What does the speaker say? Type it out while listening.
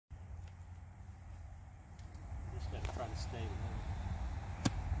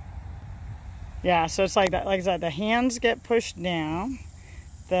Yeah, so it's like that. Like I said, the hands get pushed down.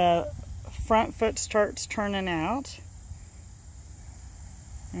 The front foot starts turning out.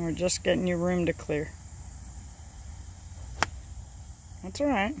 And we're just getting you room to clear. That's all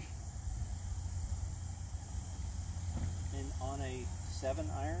right. And on a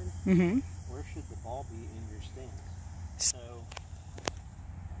 7-iron, where should the ball be in your stance? So,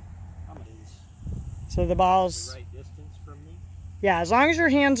 how many is so the ball's the right distance from me? Yeah, as long as your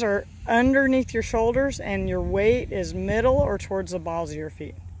hands are underneath your shoulders and your weight is middle or towards the balls of your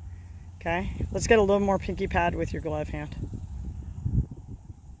feet. Okay, let's get a little more pinky pad with your glove hand.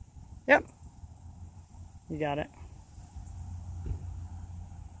 Yep, you got it.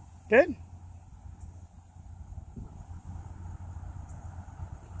 Good.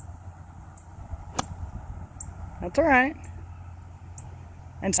 That's all right.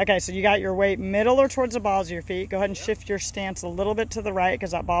 And okay, so you got your weight middle or towards the balls of your feet. Go ahead and shift your stance a little bit to the right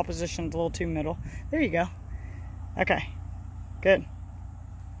because that ball position is a little too middle. There you go. Okay, good.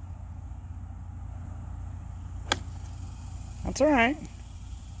 That's all right.